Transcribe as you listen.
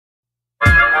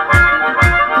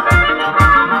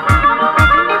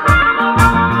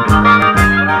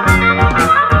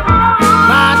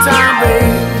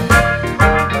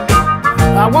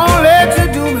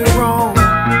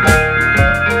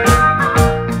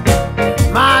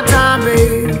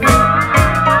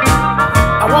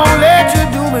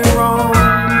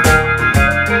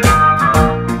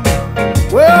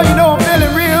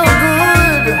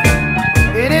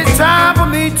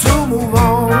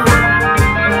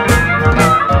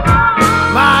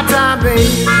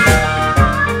baby.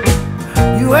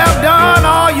 You have done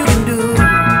all you can do.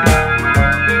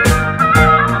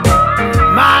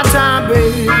 My time,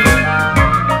 baby.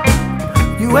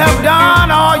 You have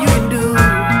done all you can do.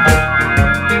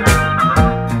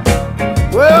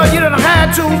 Well, you done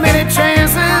had too many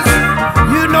chances.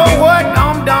 You know what?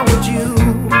 I'm done with you.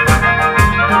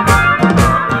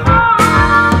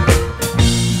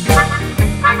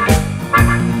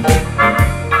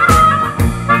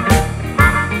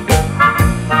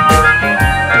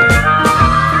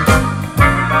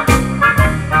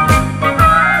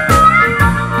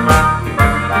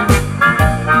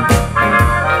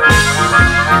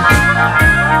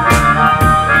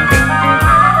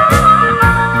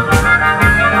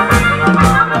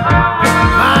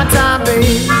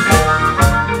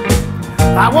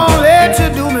 I won't let you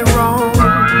do me wrong.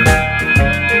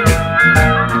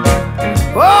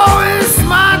 Oh, it's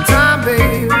my time,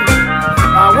 baby.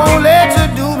 I won't let you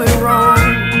do me wrong.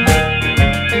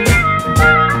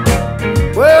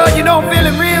 Well, you don't feel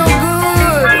it real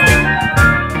good.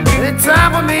 It's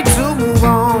time for me to move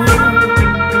on.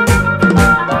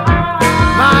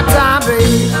 My time,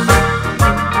 baby.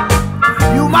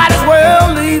 You might as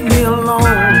well leave me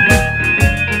alone.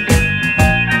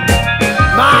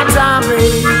 My time,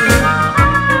 baby.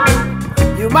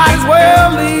 You might as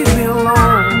well leave me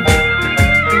alone.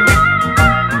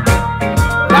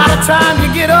 By the time you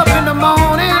get up in the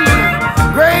morning,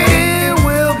 Grady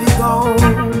will be gone.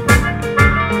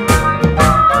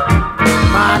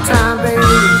 My time,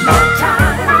 baby. My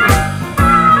time.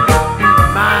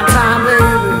 My time,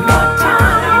 baby. My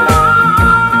time.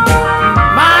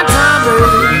 My time,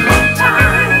 baby. My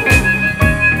time.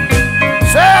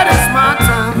 Said it's my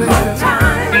time, baby.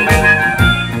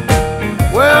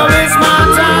 Well, it's my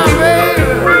time, baby.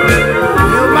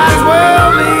 You might as well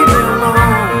leave me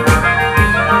alone.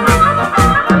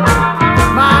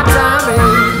 My time,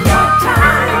 baby. My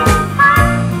time.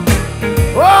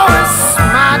 Oh, it's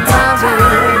my time,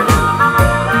 baby.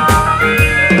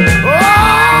 Oh,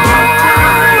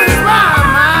 it's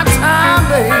my time,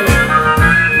 baby.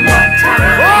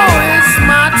 Oh, it's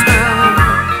my time.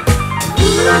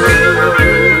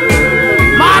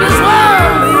 Might as well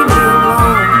leave me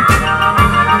alone.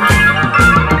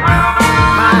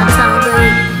 My time,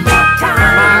 baby.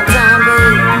 My time,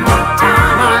 baby.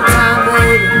 My time,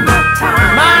 baby.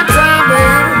 My time,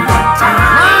 baby.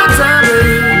 My time,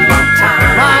 baby.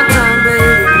 My time,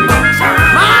 baby.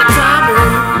 My time,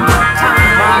 baby.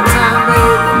 My time,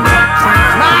 baby.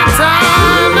 My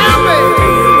time, now, baby.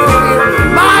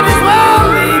 Might as well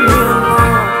leave me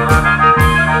alone.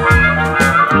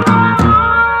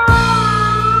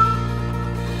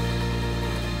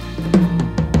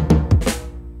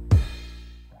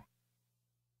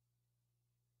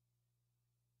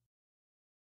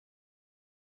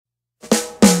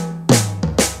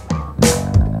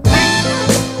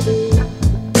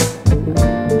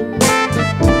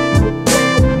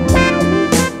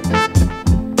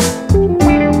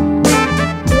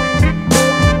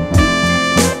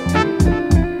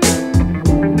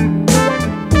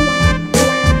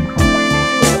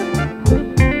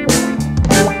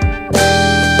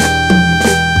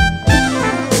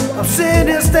 I'm sitting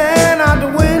here staring out the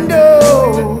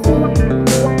window,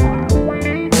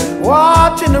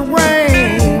 watching the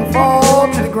rain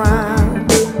fall to the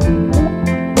ground,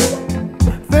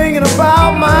 thinking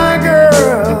about my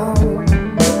girl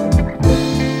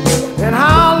and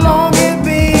how long it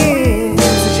been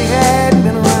since she hadn't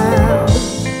been around.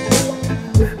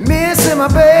 Missing my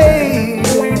baby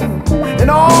and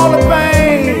all the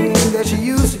things that she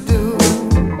used to do.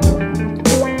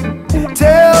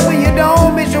 Tell me you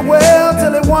don't miss your well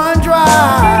till it one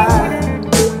dry.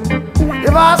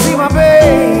 If I see my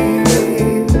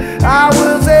baby, I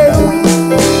will say,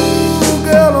 ooh,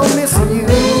 girl, I'm missing you.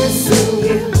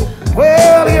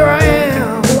 Well, here I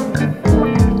am.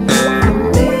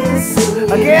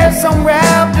 I guess I'm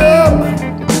wrapped up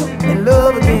in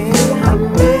love again.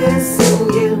 I'm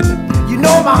missing you. You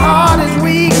know my heart is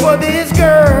weak for this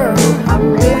girl.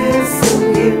 I'm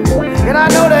missing you. And I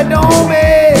know that don't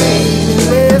make me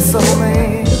less of a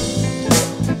man.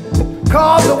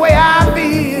 'Cause the way I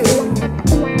feel,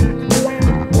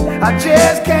 I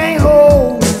just can't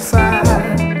hold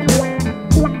inside.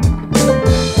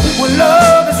 When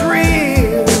love is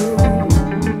real,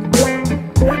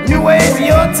 you waste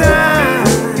your time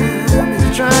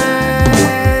just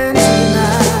trying to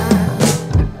deny.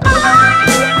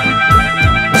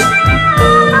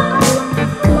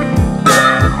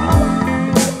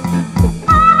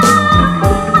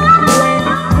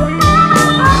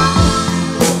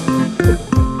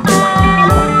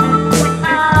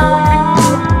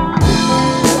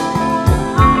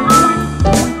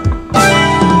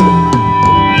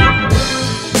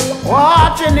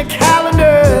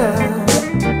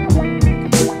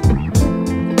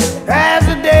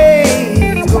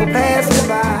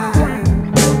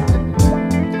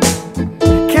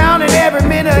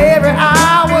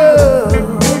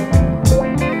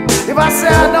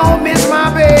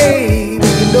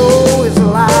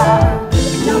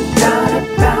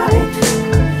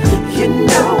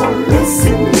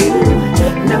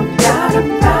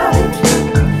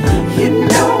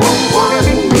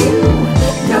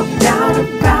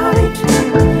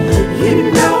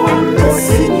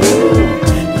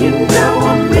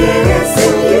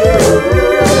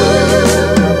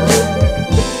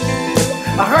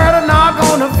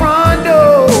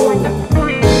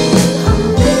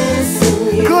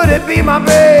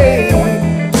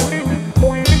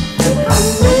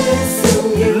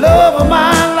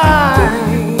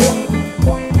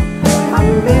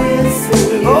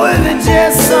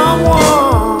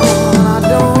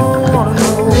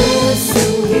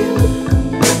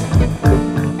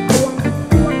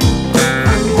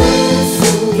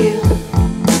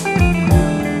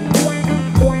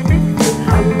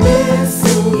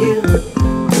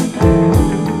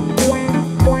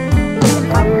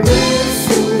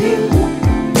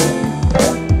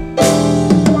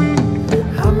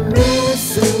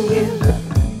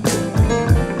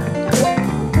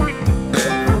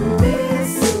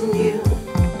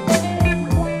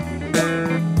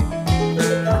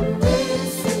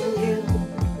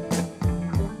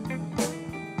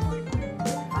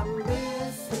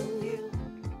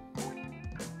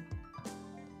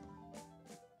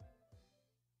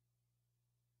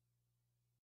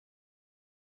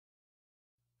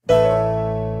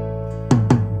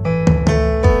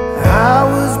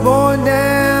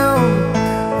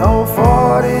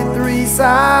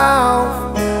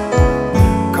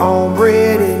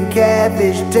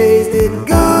 catfish tasted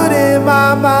good in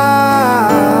my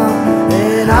mouth,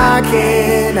 and I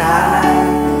can't hide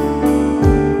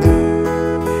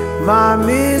my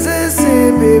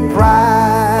Mississippi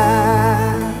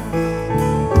pride.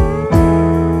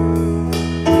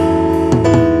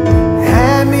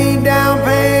 Hand-me-down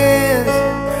pants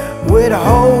with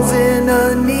holes in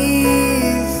the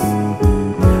knees,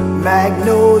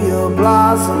 magnolia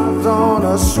blossoms on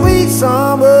a sweet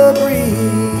summer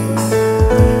breeze.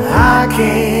 I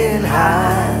can't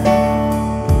hide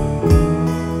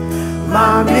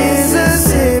my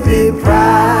Mississippi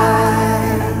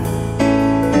pride.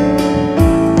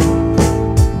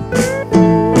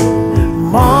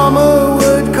 Mama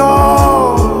would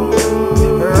call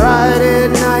right at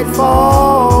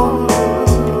nightfall.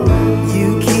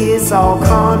 You kids all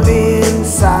come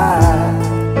inside.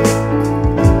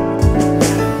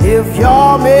 If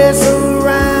y'all mess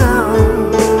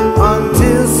around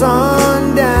until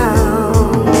sundown,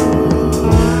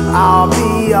 I'll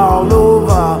be all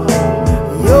over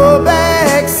your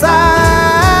backside.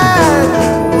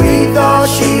 We thought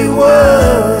she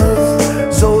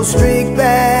was so strict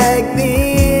back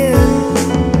then.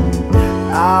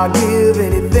 I'll give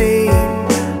anything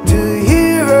to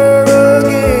hear her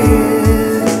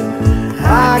again.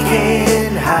 I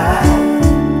can't hide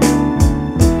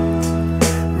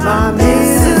my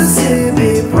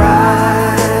Mississippi pride.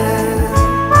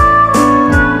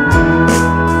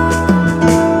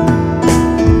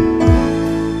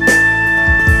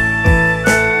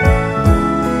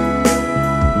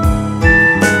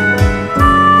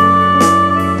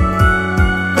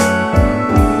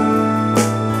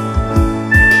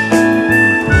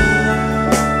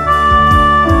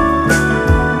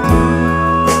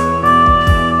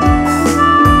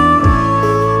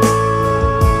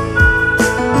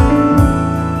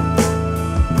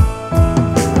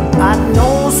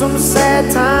 Some sad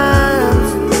times,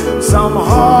 some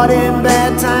hard and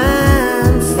bad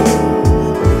times.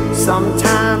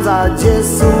 Sometimes I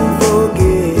just soon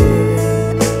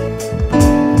forget,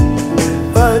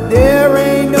 but there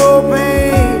ain't no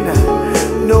pain,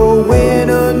 no wind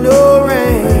or no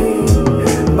rain.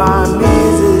 My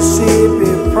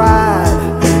Mississippi pride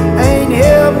ain't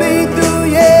held me through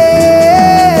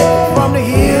yet. From the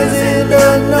hills in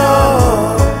the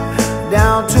north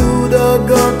down to the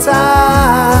guitars,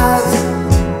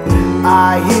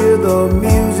 I hear the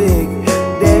music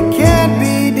that can't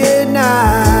be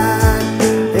denied,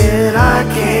 and I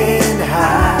can't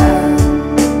hide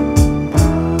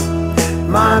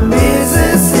my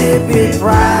Mississippi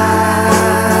pride.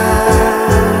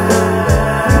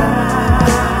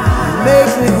 It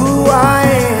makes me who I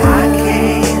am. I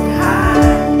can't hide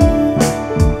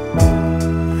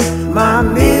my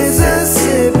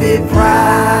Mississippi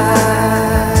pride.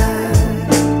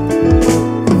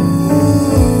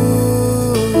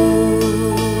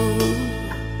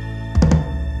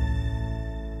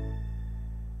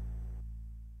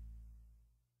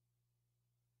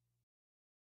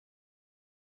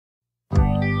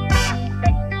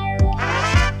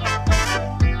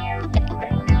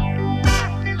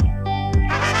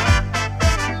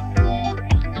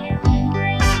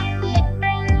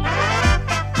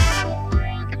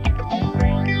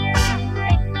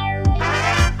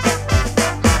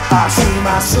 I see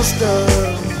my sister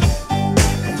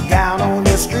down on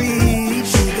the street.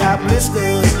 She got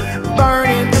blisters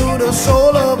burning through the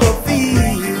sole of her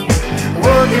feet,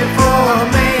 working for a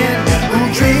man who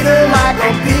treat her like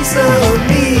a piece of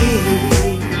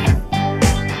meat.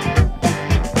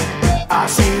 I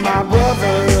see my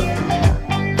brother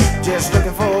just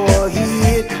looking for a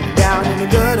hit down in the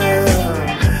gutter,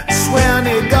 swearing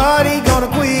to God he gonna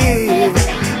quit,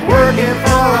 working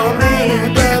for a man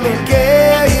who doesn't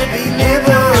care if he live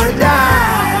or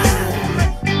die.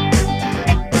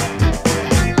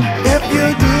 If you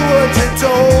do what you're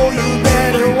told, you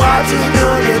better watch who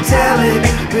you're telling.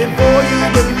 Before you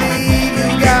believe, you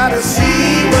gotta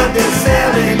see what they're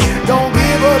selling.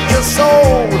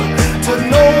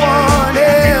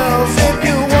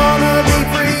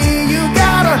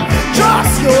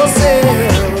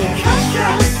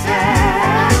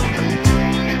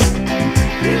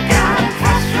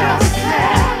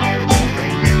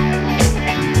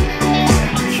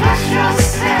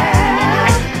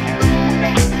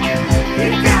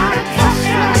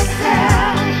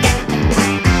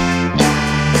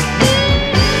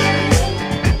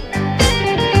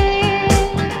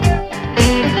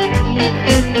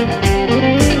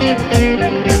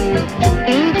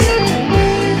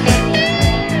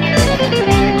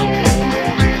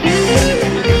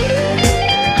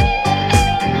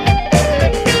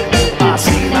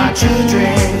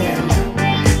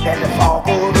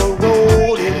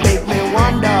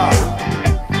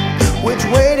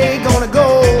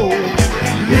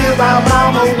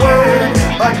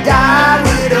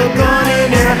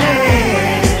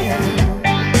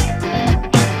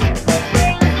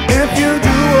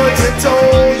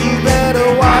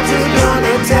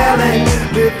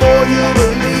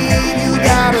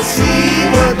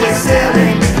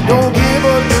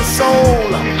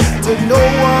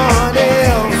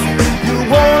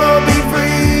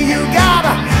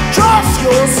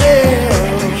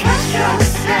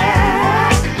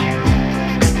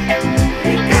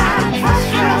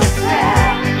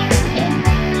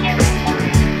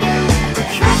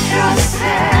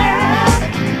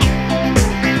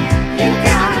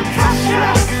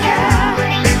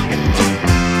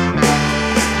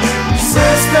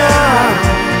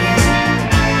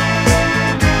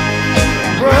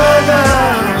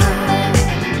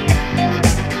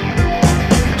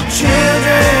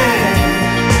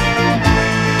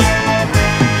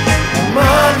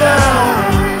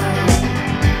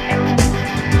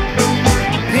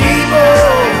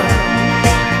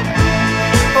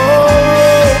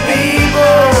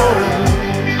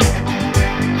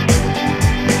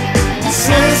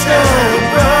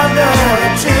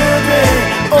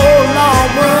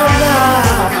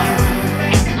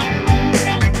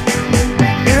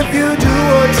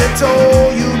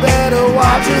 told, you better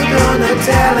watch your gonna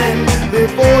telling.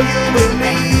 Before you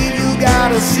believe, you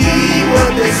gotta see what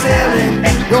they're selling.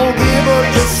 Don't give up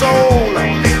your soul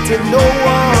to no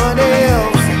one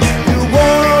else. You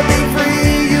wanna be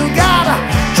free, you gotta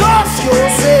trust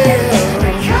yourself.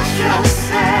 Trust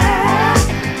yourself.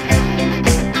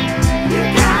 You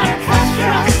gotta trust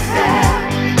yourself.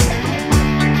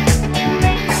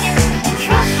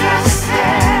 Trust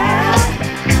yourself.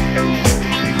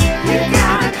 You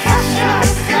gotta trust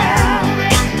yourself.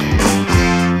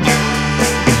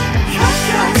 Trust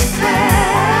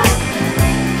yourself.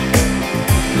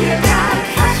 You gotta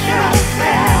trust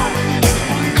yourself.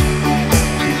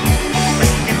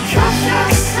 Trust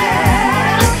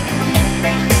yourself.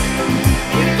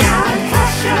 You gotta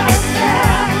trust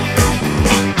yourself.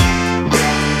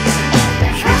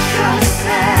 Trust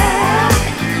yourself.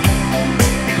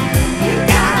 You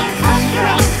gotta trust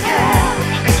yourself.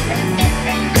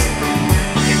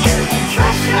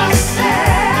 Trust yourself.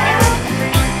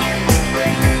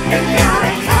 You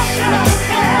gotta trust yourself.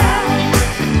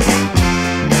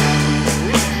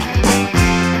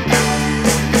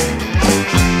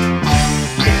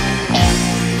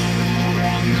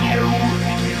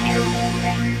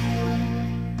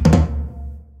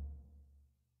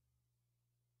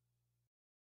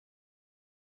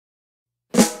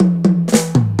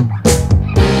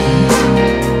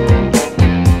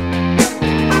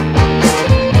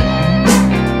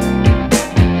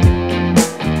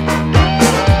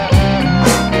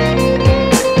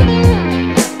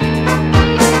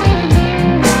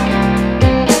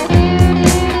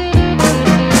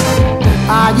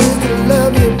 I used to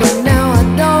love you, but now I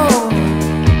don't.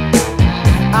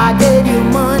 I gave you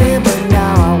money, but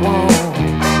now I won't.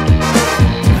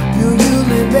 You use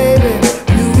me, baby,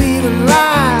 you even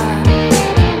lied.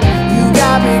 You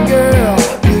got me, girl,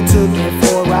 you took me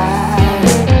for a ride.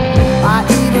 I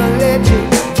even let you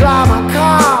drive my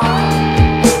car.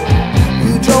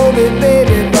 You drove it,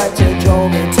 baby, but you drove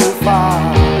me too far.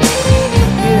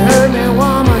 You hurt me,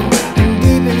 woman,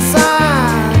 deep inside.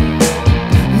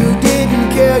 You didn't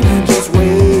care, you just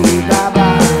waved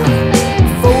bye-bye.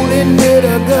 Fooling with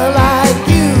a girl like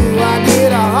you, I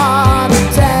get a heart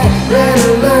attack. Red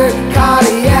alert,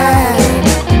 cardiac.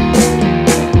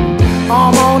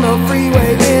 I'm on the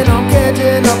freeway and I'm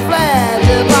catching a flash,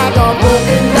 just like a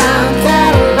broken down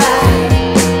Cadillac.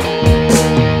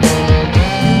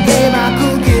 You gave my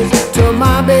cookies to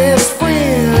my best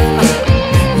friend.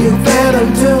 You fed them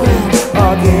to him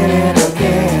again and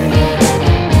again.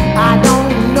 I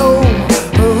don't know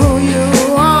who you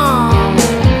are.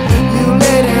 You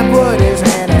let him put his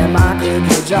hand in my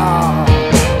cookie jar.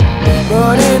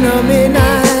 But in the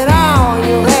midnight hour,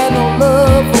 you had no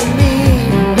love for me.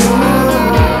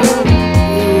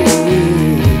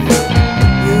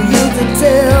 You used to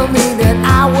tell me that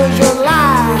I was your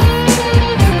life.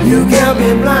 You kept me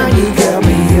blind, you kept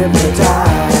me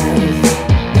hypnotized.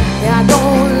 Yeah, I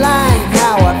don't like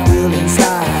how I feel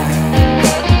inside.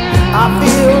 I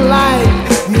feel like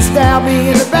you stabbed me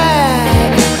in the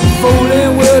back.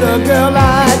 Fooling with a girl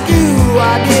like you,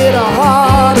 I get a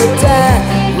heart attack.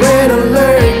 Red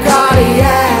alert,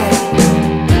 cardiac.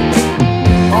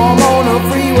 I'm on the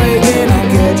freeway and I'm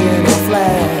catching a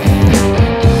flash,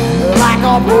 like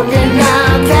a broken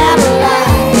down Cadillac.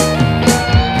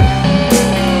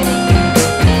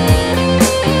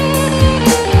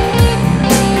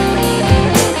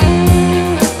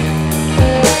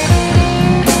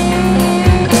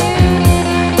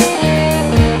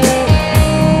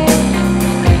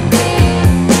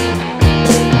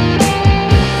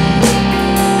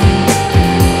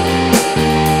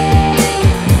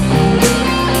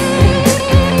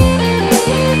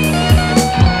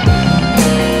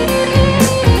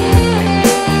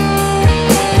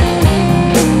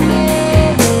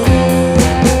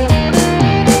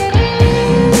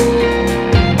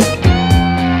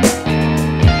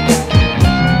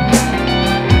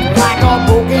 Like a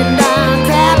broken down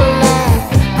Cadillac,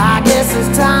 I guess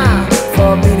it's time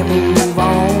for me to move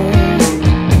on.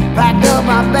 Packed up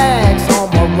my bags on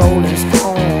my Rolling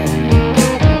Stone.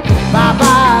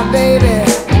 Bye-bye, baby,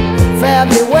 fare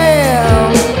thee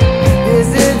well. This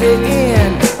is the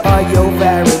end of your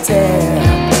fairy tale.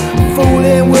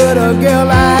 Fooling with a girl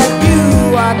like you,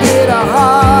 I get a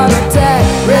heart attack.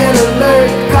 Red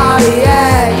alert,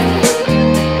 cardiac.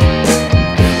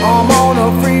 I'm on the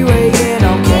freeway and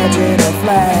I'm catching a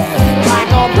flash,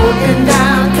 like a broken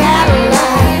down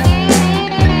Cadillac.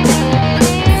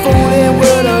 Fooling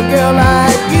with a girl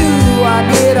like you, I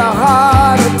get a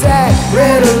heart attack.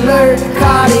 Red alert,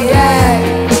 cardiac.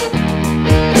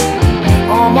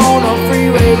 I'm on the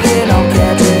freeway and I'm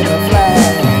catching a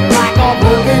flash, like a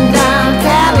broken down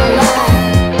Cadillac.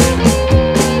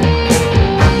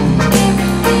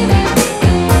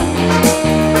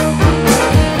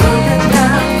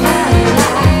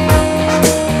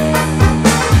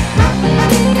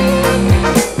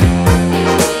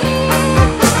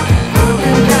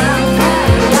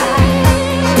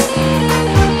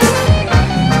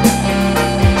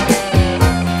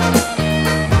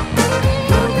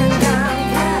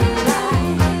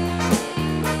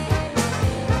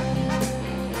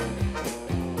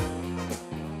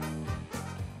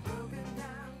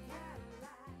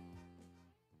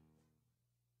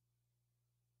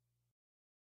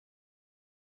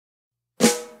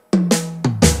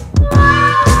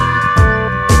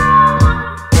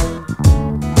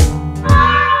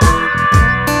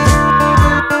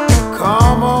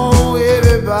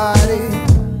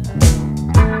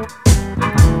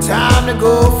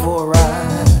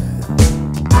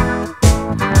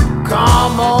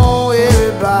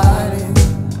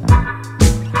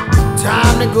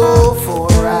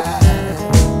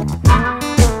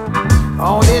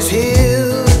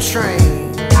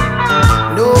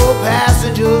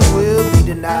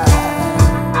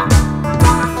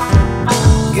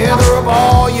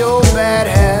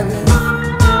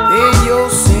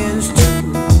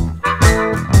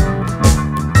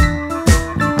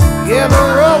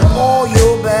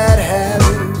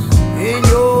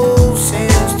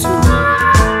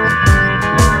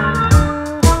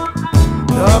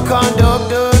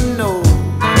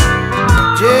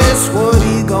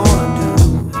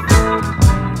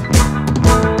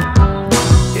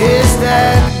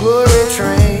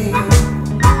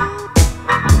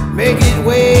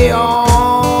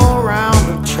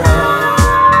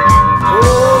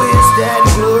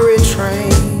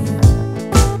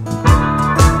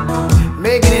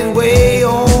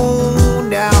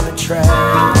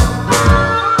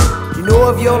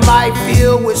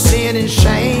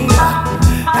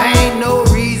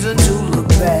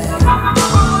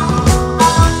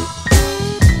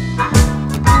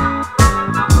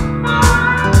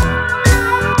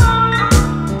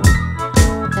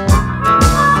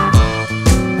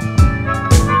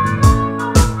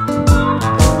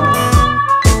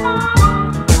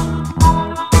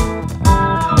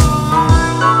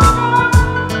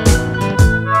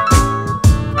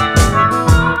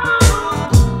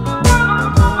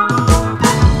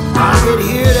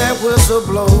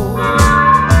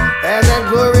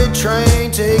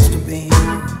 to be.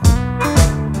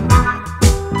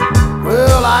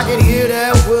 Well, I can hear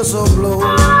that whistle blow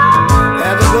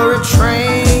as the glory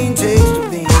train takes to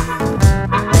be.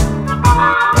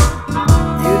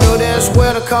 You know that's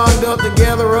where the conduct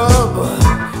together of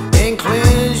and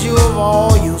cleanse you of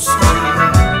all your sin.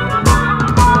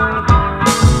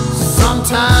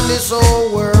 Sometimes this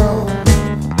old world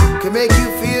can make you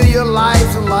feel your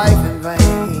life's a life in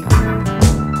vain.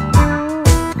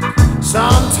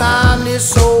 Sometimes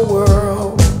this old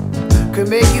world can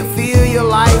make you feel your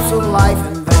life's a life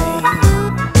in vain.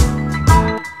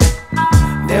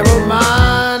 Never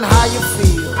mind how you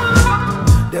feel,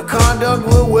 the conduct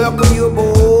will welcome you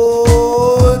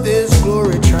aboard this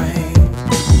glory train.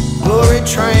 Glory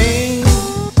train,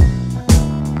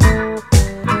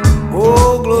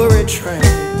 oh glory train.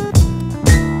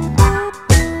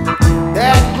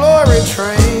 That glory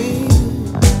train,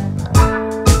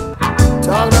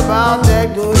 talking about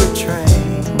that glory train.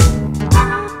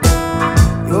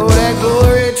 Oh, that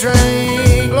glory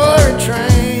train,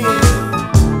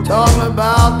 talking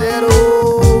about that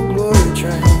old glory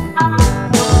train.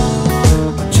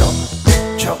 Chop,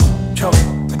 chop, chop,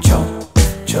 chop,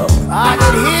 chop. I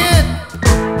can hear it.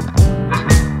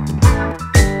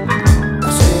 I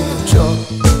say chop,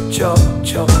 chop,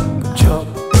 chop, chop,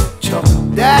 chop.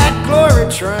 That glory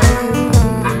train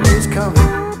is coming.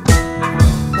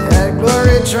 That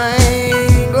glory train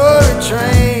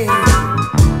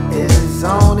is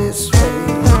on its way.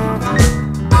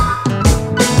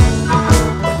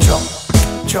 Chop,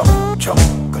 chop, chop,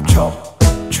 chop,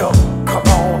 chop. Come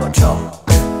on, chop,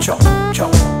 chop,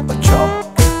 chop, chop,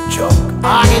 chop.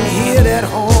 I can hear that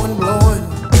horn blowing,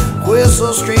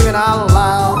 whistle screaming out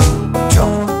loud.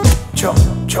 Chop, chop,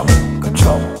 chop,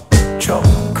 chop, chop.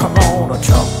 Come on,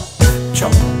 chop,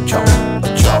 chop, chop,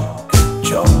 chop,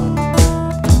 chop.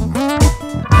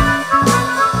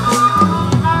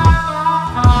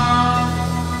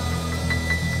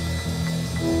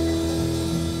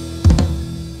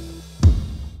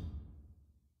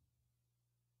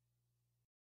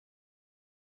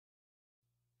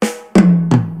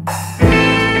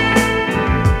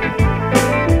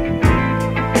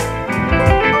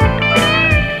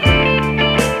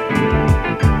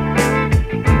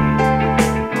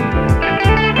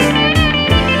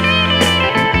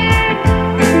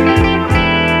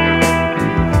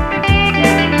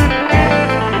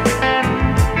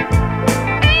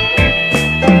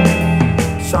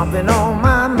 Something on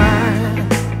my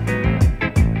mind,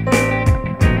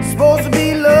 supposed to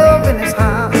be love in his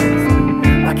heart,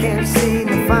 I can't seem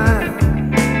to find.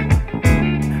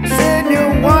 Sitting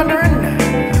here wondering,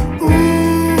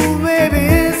 ooh, maybe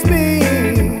it's me,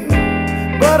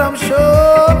 but I'm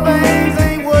sure things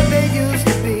ain't what they used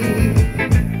to be.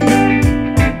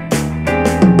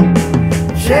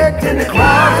 Checked in the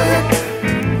closet,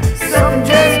 something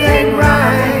just ain't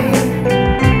right.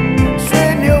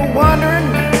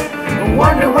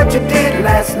 Wonder what you did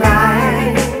last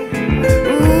night.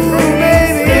 Ooh,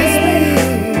 maybe it's me,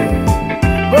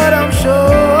 but I'm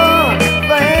sure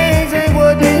things ain't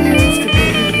what they used to be.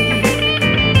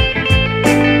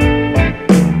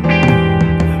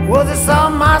 Was it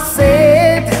something I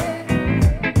said?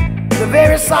 The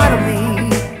very sight of me,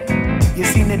 you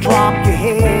seem to drop your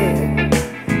head,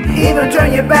 even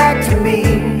turn your back to me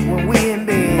when we in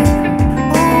bed.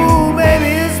 Ooh, maybe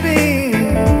it's me,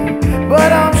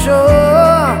 but I'm sure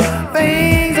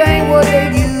things ain't what they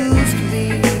used to be.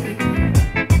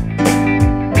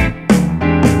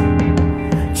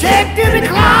 Checked in the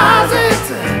closet,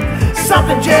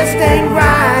 something just ain't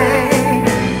right.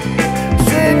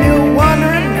 Sitting here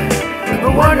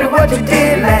wondering what you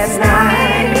did last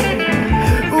night.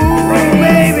 Ooh,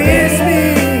 maybe it's me,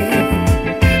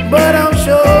 but I'm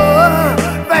sure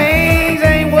things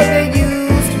ain't what they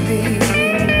used to be.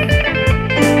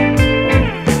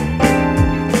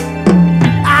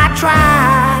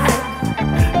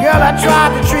 Girl, I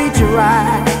tried to treat you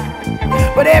right,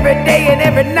 but every day and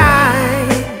every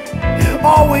night,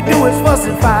 all we do is fuss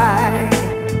and fight.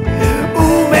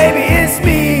 Ooh, maybe it's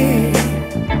me,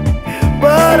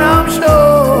 but I'm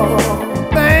sure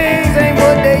things ain't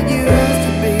what they used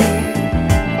to be.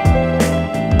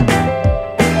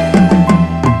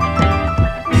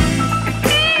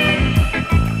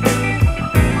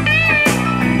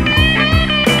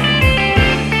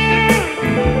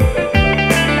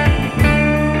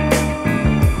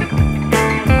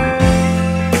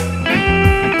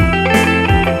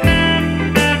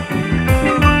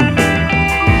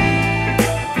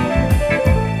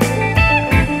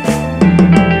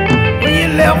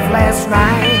 Last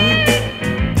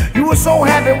night, you were so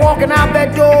happy walking out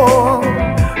that door.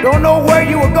 Don't know where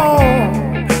you were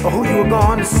going or who you were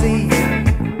going to see.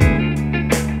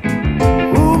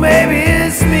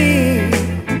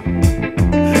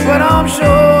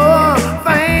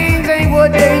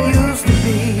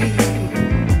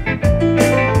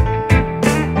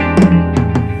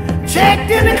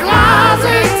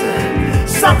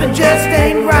 something just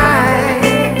ain't right.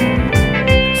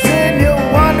 Sitting here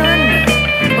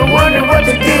wondering what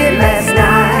you did last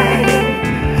night.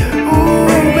 Ooh,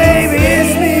 baby,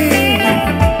 it's me,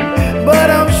 but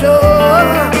I'm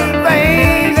sure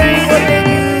things ain't what they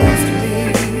used to be.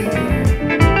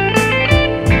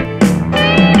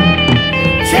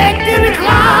 Checked in the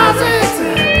closet,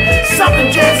 something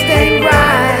just ain't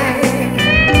right.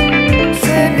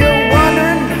 Sitting here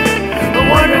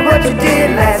wondering what you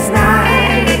did last night.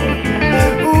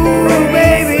 Ooh,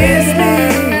 baby, it's me,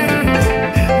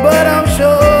 but I'm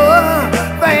sure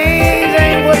things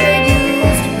ain't what they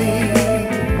used to be.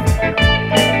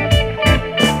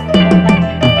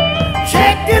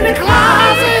 Checked in the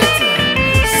closet,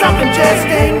 something just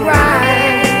ain't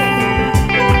right.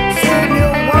 Sitting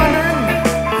here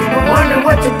wondering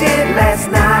what you did last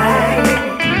night.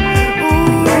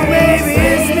 Ooh, baby,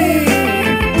 it's me,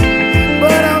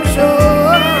 but I'm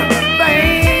sure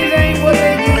things ain't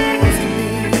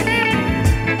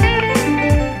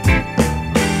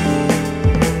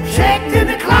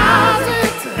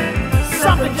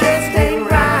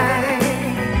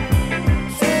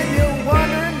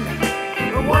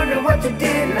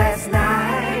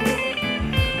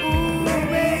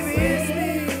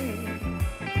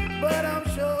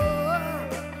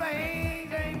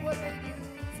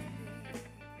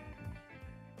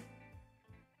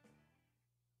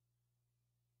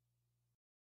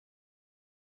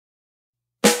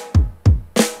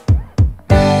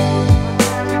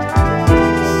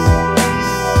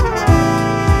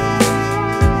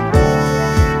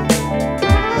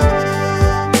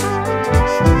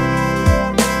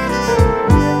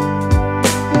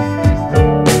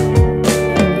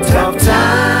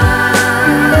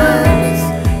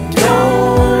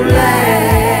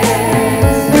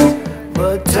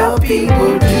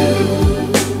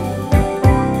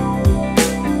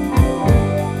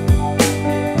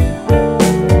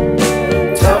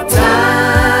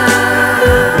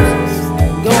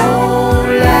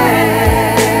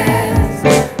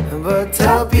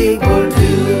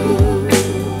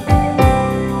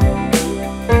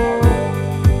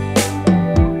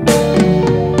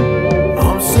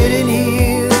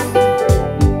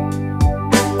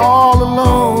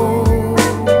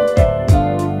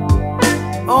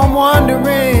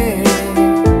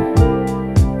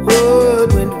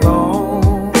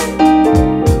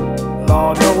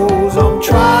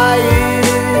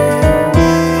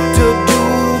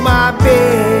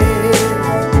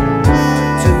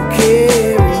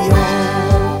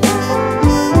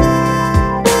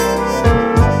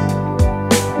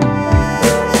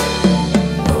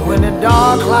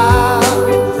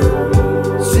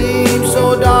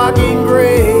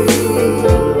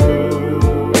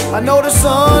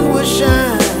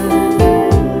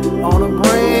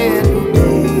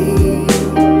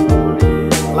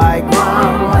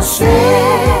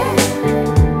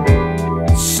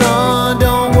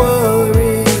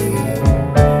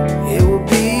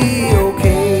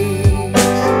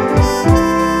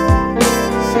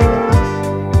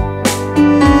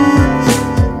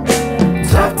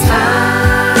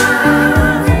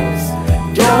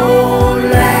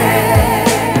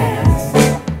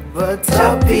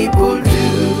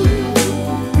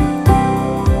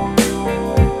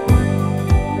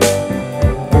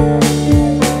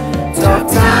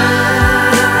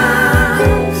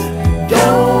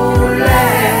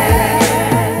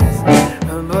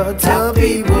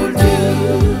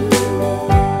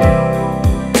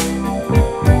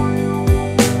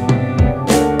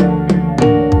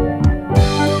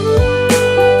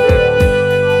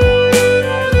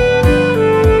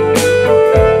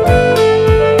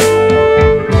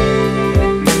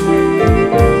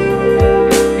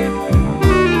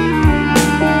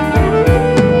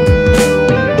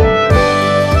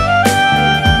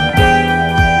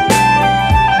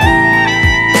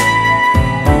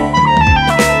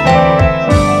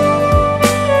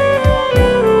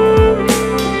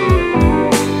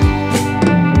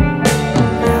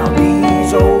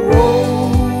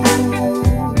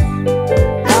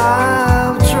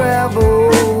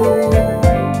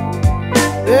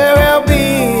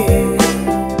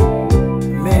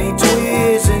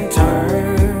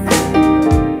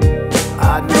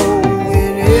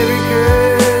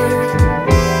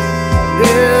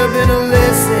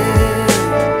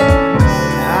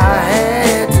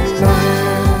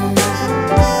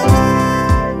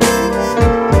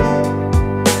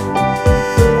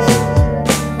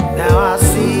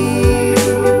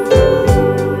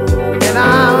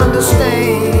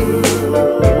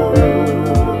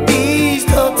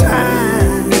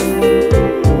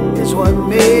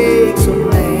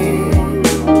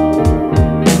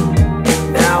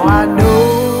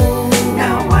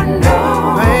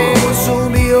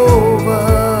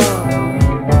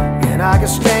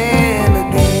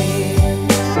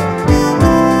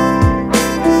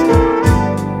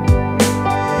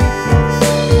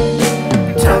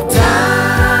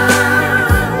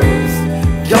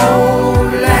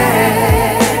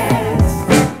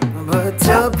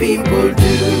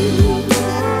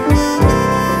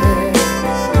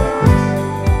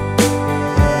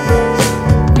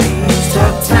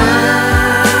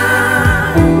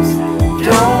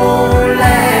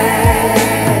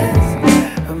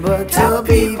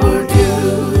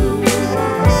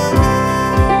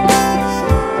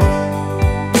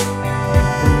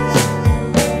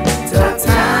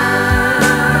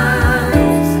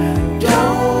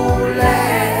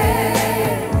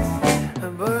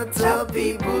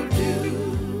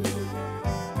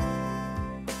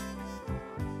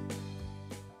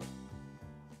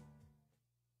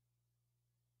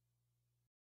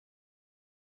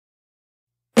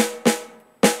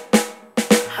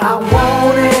I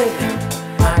want it,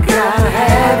 I gotta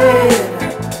have it.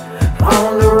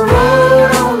 On the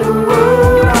road, on the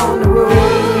road, on the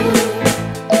road.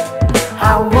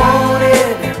 I want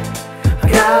it, I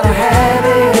gotta have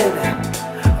it.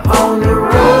 On the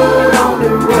road, on the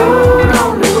road,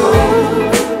 on the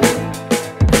road.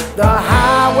 The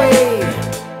highway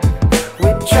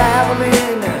we're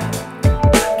traveling,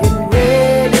 getting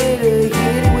ready to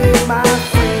hit it with my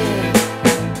friends.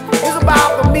 It's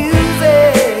about the music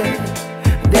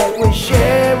that we're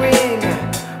sharing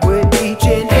with each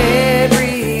and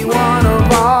every one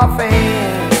of our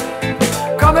fans.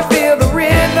 Come and feel the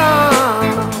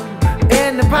rhythm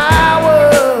and the power.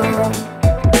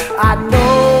 I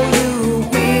know you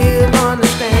will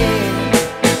understand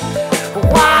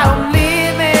why I'm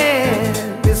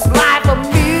living this life of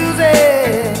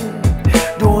music,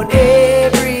 doing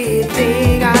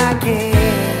everything I can.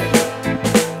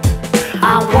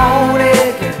 I want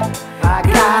it, I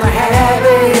gotta have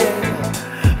it.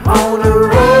 On the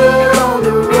road, on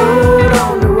the road,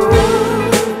 on the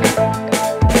road.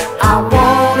 I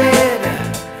want it,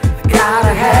 I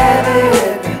gotta have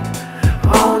it.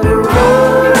 On the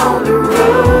road, on the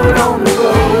road, on the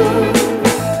road.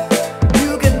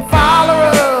 You can follow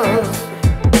us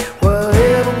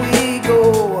wherever we go,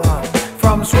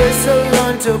 from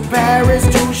Switzerland to Paris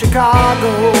to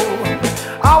Chicago.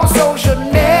 Our social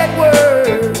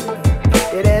network,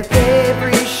 it has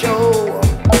every show.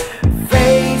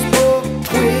 Facebook,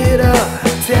 Twitter,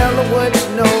 tell them what you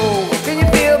know. Can you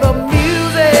feel the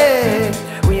music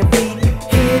when your feet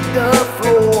hit the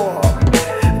floor?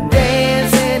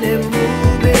 Dancing and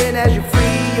moving as you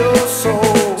free your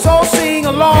soul. So sing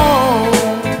along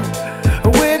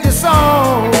with the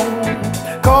song,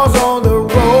 'cause on the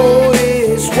road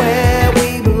is where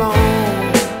we belong.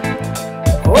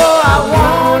 Oh, I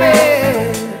want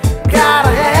it,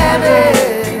 gotta have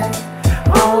it.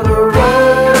 On the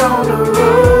road, on the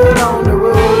road, on the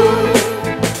road.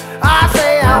 I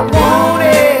say I want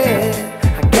it,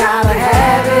 I gotta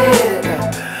have it.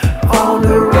 On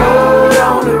the road,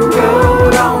 on the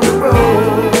road, on the road.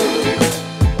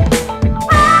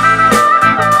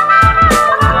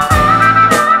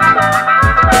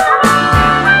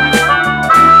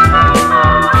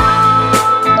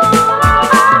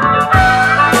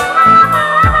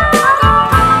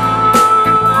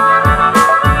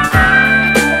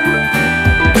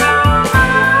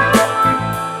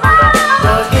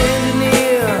 The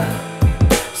engineer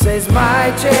says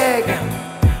my check.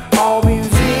 All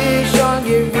musicians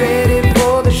get ready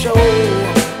for the show.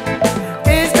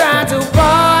 It's time to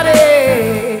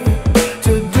party,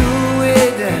 to do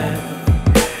it.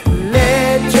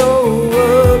 Let your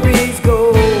worries go.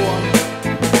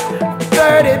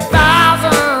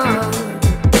 30,000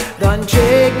 done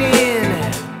checked in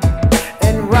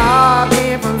and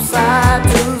rocking from side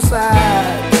to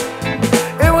side.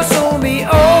 It will soon be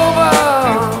over,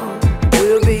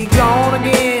 we'll be gone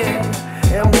again,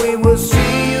 and we will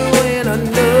see you in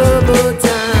another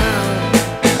time.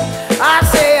 I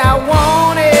say I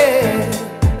want it,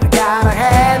 I gotta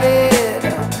have it.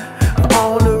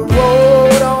 On the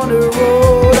road, on the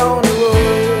road, on the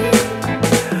road.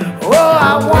 Oh,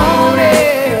 I want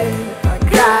it, I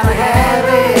gotta have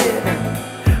it.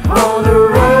 On the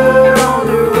road, on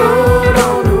the road,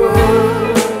 on the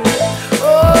road.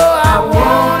 Oh, I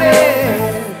want it,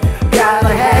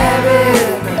 gotta have it.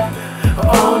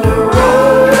 On the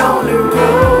road, on the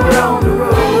road, on the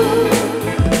road.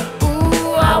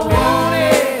 Ooh, I want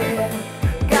it,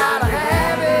 gotta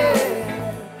have it.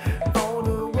 On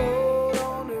the road,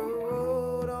 on the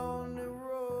road, on the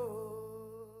road.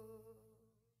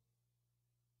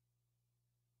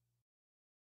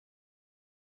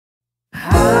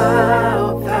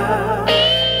 How the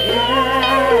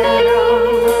ghetto,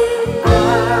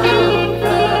 how the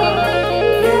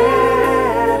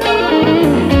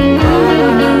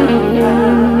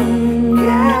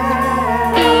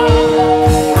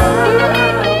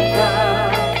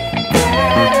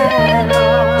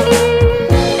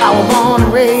I was born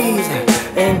and raised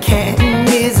in Canton,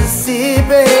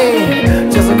 Mississippi.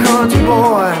 Just a country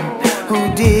boy who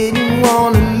didn't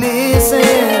want to listen.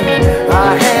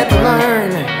 I had to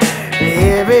learn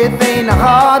everything the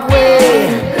hard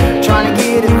way. Trying to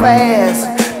get it fast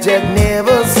just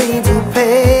never seemed to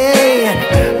pay.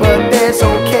 But that's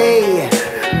okay,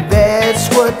 that's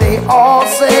what they all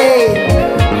say.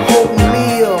 Hope you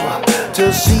live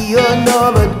to see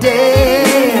another day.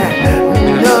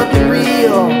 Nothing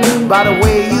real by the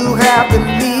way you have to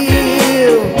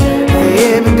live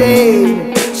every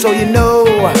day. So you know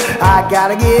I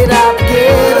gotta get out the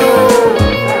ghetto.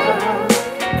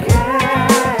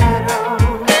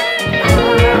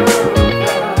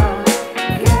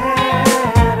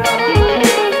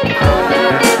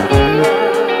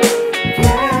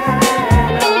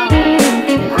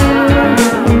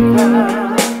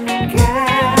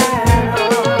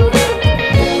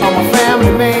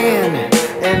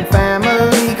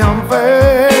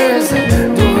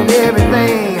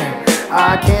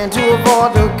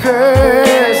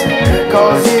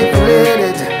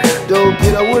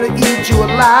 keep you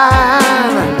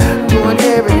alive, doing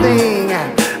everything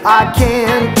I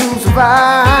can to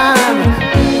survive.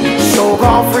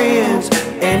 So-called friends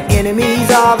and enemies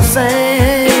are the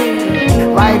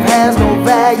same. Life has no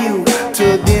value,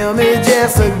 to them it's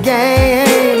just a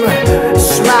game.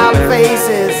 Smiling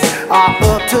faces are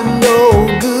up to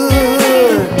no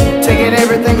good, taking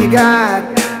everything you got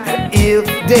if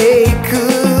they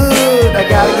could. I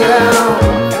gotta get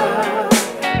out.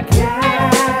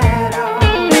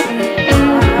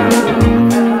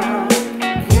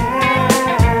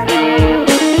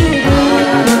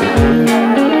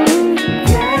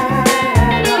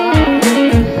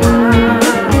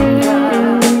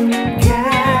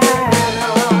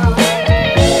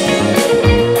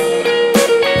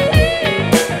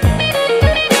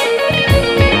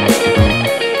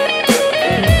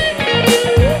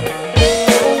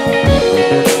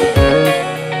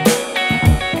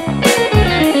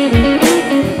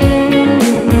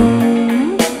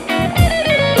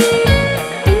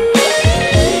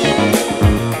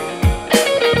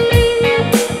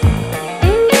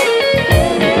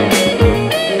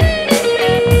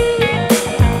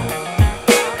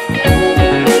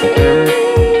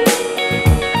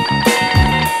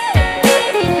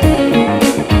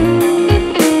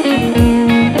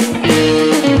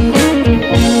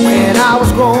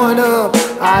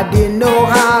 I didn't know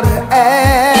how to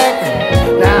act.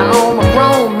 Now I'm a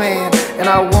grown man and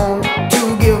I want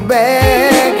to give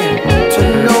back. To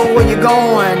know where you're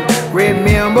going,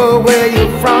 remember where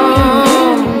you're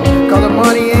from. Cause the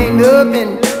money ain't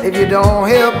nothing if you don't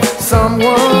help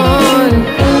someone.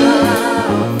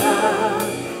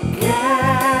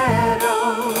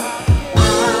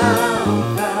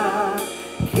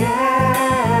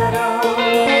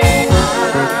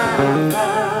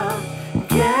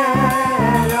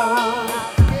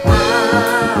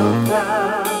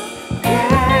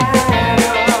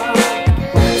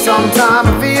 Sometimes I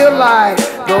feel like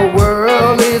the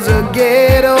world is a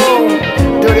ghetto.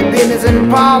 Dirty business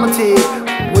and politics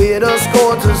with a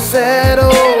score to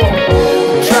settle.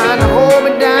 Trying to hold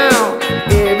me down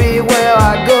everywhere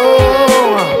I go,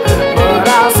 but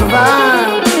I'll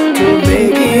survive to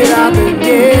make it out the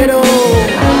ghetto.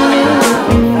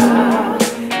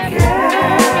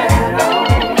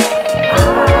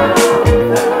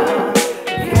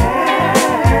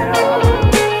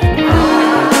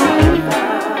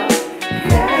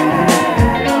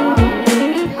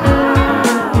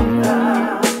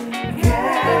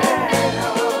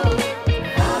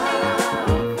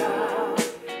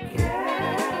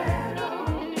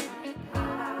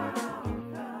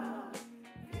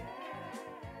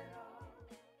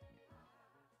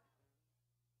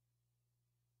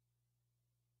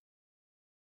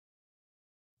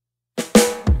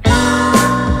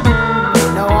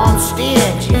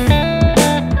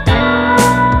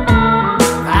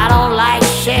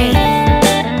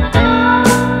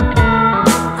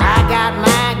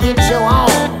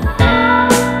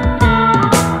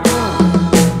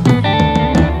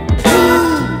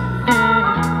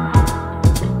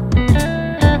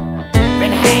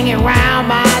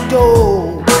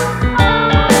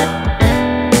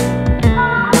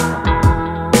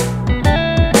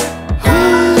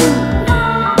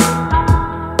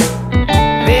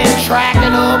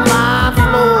 Tracking up my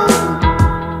flow.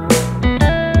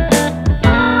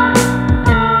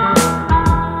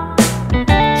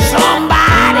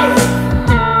 Somebody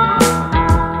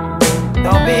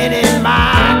done been in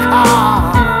my car.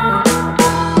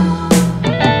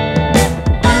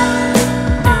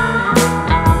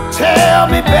 Tell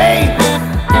me, baby,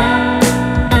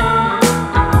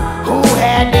 who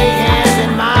had their hands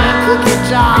in my cookie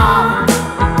jar?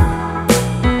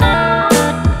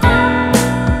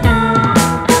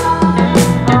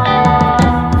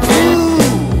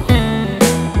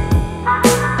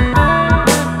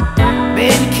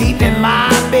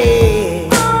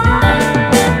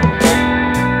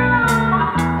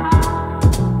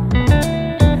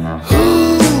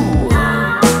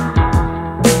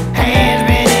 Hands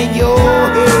been in your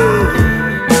head.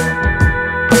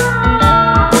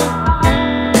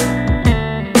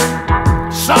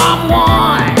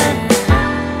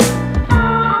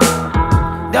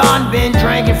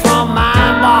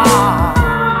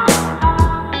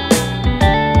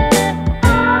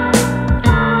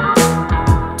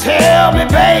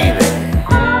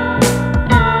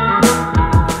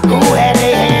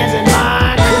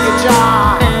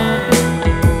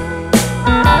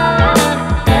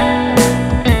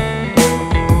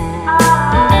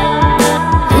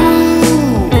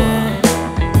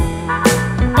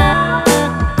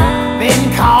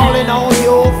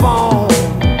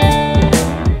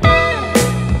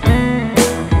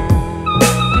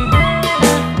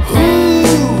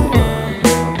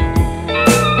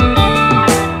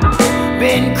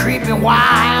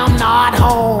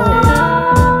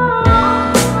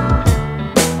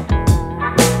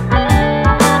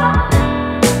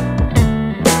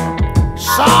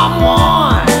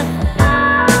 Someone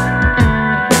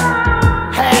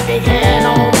had their hand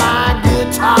on my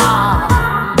guitar.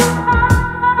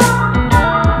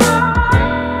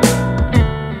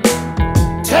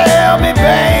 Tell me,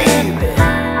 baby,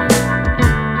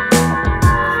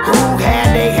 who had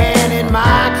their hand in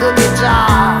my cookie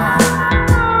jar?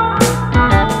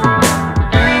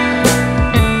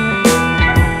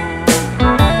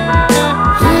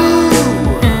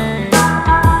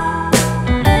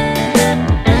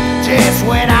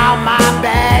 Went out my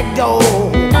back door.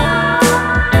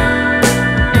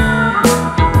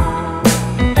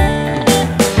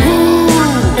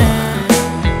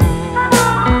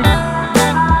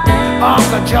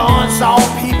 Uncle John saw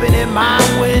peeping in my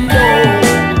window.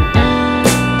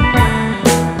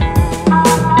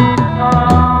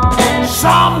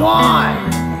 Someone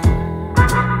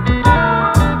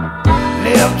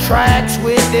left tracks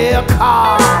with their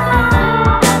car.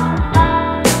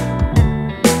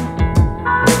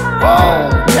 Oh,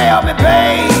 tell me,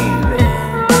 baby,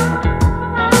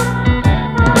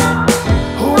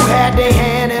 who had their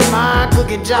hand in my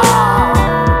cookie jar?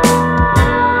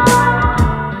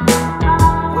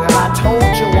 Well, I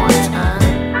told you one time,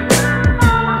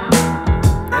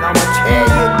 and I'ma tell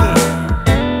you again.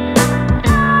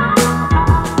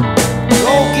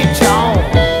 Go get your own.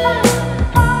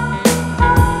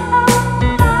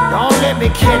 Don't let me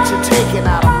catch you taking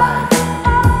out of mine.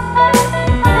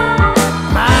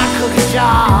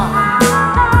 Jar.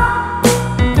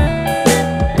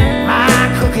 My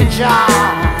cookie jar.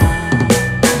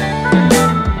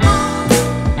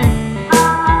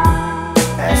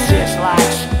 That's just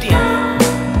like stealing.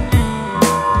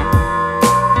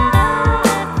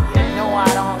 You know I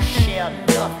don't share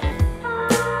nothing.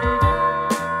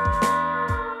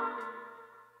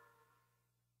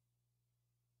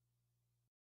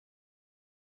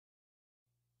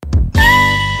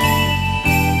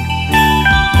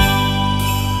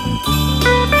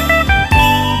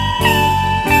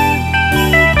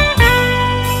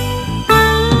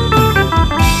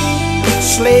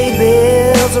 Sleigh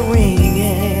bells are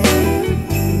ringing,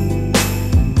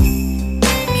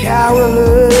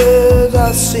 carolers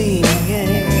are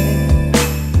singing,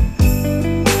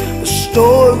 the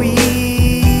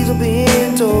stories are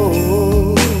being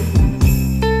told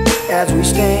as we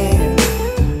stand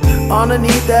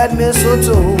underneath that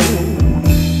mistletoe,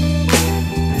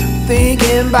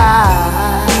 thinking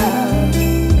about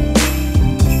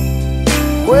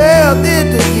where did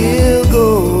the year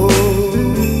go?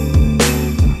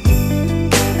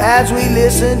 As we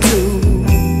listen to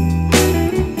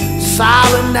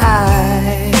Silent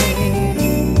Night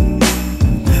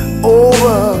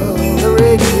over the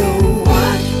radio.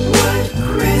 What would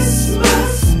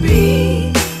Christmas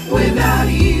be without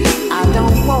you? I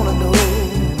don't wanna know.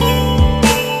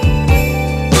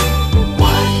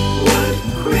 What would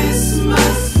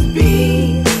Christmas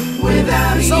be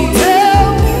without So you?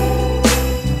 tell me.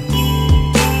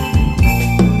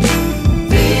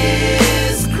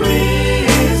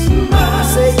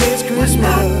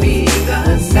 Not be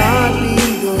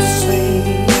the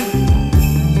same.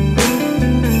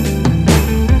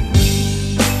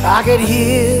 I could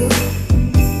hear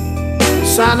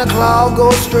Santa Claus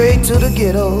go straight to the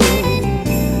ghetto.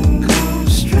 Go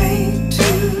straight to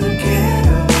the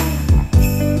ghetto.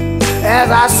 As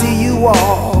I see you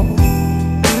walk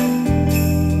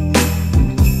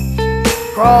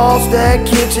across that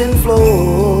kitchen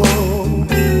floor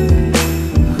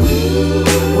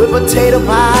with potato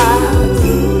pies,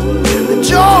 the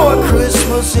joy of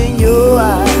Christmas in your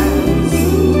eyes.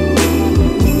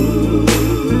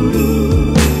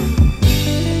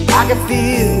 I can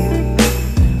feel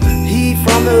heat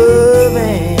from the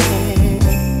oven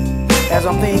as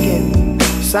I'm thinking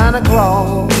Santa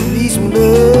Claus needs some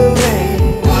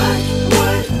loving. What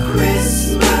would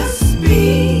Christmas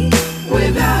be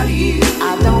without you?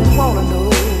 I don't wanna know.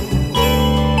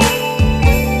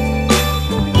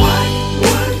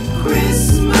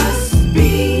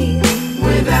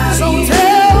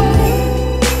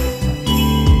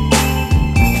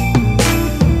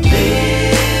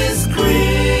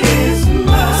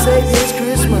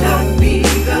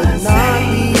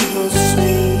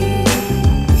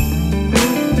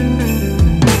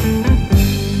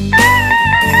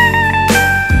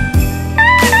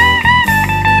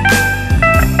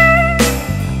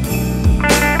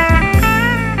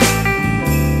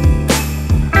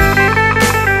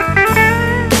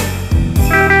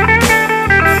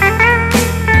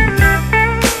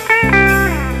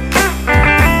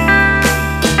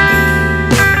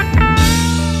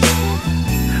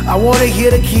 I wanna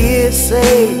hear the kids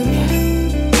say,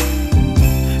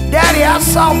 Daddy, I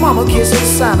saw Mama kissing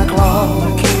Santa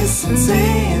Claus. Kissing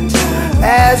Santa.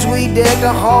 as we deck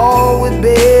the hall with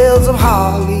bells of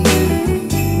holly,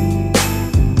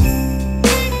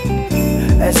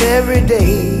 as every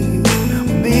day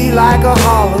will be like a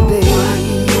holiday. What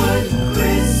would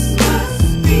Christmas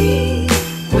be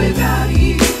without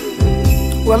you?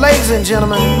 Well, ladies and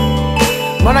gentlemen,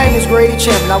 my name is Grady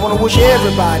Champion. I want to wish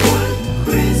everybody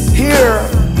here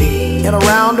and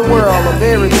around the world a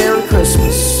very Merry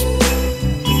Christmas.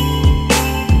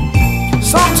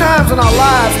 Sometimes in our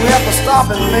lives we have to stop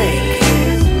and think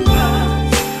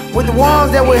with the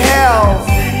ones that we have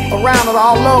around us,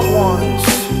 our loved ones.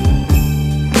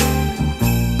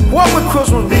 What would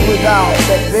Christmas be without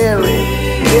that very,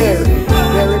 very,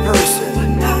 very person,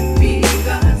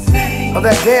 or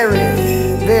that very,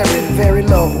 very, very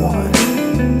loved one?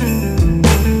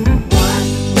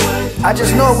 I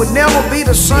just know it would never be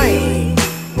the same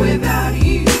without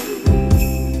you.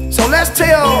 So let's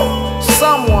tell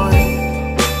someone,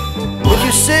 if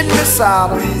you're sitting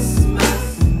beside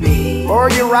them, or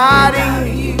you're riding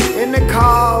in the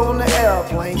car, on the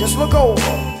airplane, just look over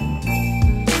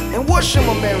and wish them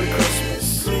a Merry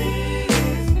Christmas.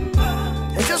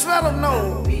 And just let them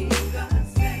know,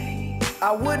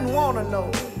 I wouldn't want to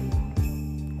know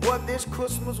what this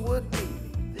Christmas would be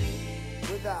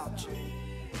without you.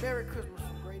 Merry Christmas.